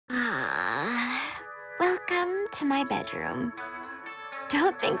to my bedroom.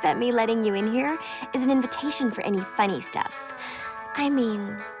 Don't think that me letting you in here is an invitation for any funny stuff. I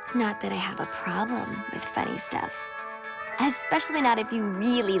mean, not that I have a problem with funny stuff. Especially not if you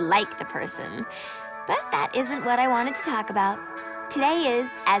really like the person. But that isn't what I wanted to talk about. Today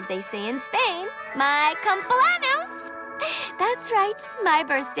is, as they say in Spain, my cumpleaños. That's right, my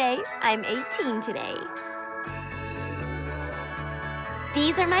birthday. I'm 18 today.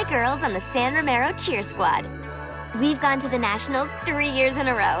 These are my girls on the San Romero cheer squad. We've gone to the Nationals 3 years in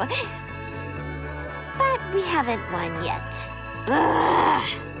a row. But we haven't won yet.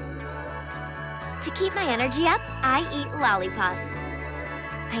 Ugh. To keep my energy up, I eat lollipops.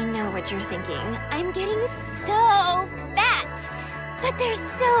 I know what you're thinking. I'm getting so fat, but they're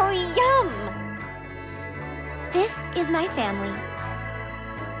so yum. This is my family.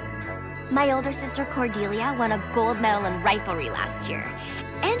 My older sister Cordelia won a gold medal in riflery last year,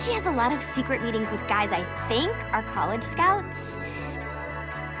 and she has a lot of secret meetings with guys I think are college scouts.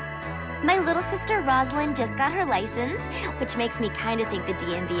 My little sister Rosalind just got her license, which makes me kind of think the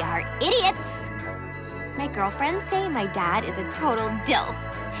DMV are idiots. My girlfriends say my dad is a total dilf,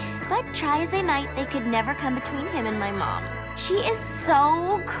 but try as they might, they could never come between him and my mom. She is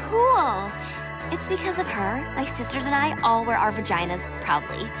so cool. It's because of her, my sisters and I all wear our vaginas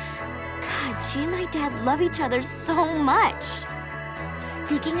proudly. God, she and my dad love each other so much.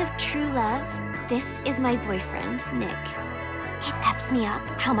 Speaking of true love, this is my boyfriend, Nick. It F's me up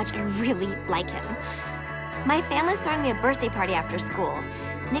how much I really like him. My family's throwing me a birthday party after school.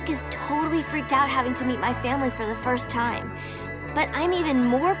 Nick is totally freaked out having to meet my family for the first time. But I'm even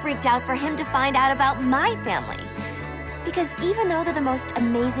more freaked out for him to find out about my family. Because even though they're the most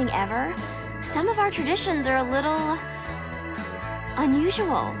amazing ever, some of our traditions are a little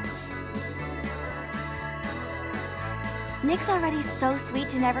unusual. Nick's already so sweet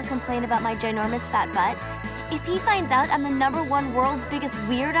to never complain about my ginormous fat butt. If he finds out I'm the #1 world's biggest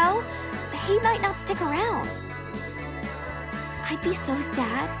weirdo, he might not stick around. I'd be so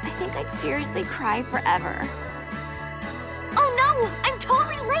sad. I think I'd seriously cry forever. Oh no! I'm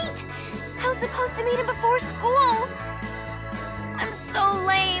totally late! I was supposed to meet him before school. I'm so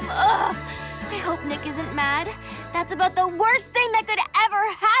lame. Ugh. I hope Nick isn't mad. That's about the worst thing that could ever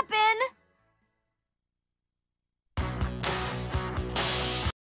happen.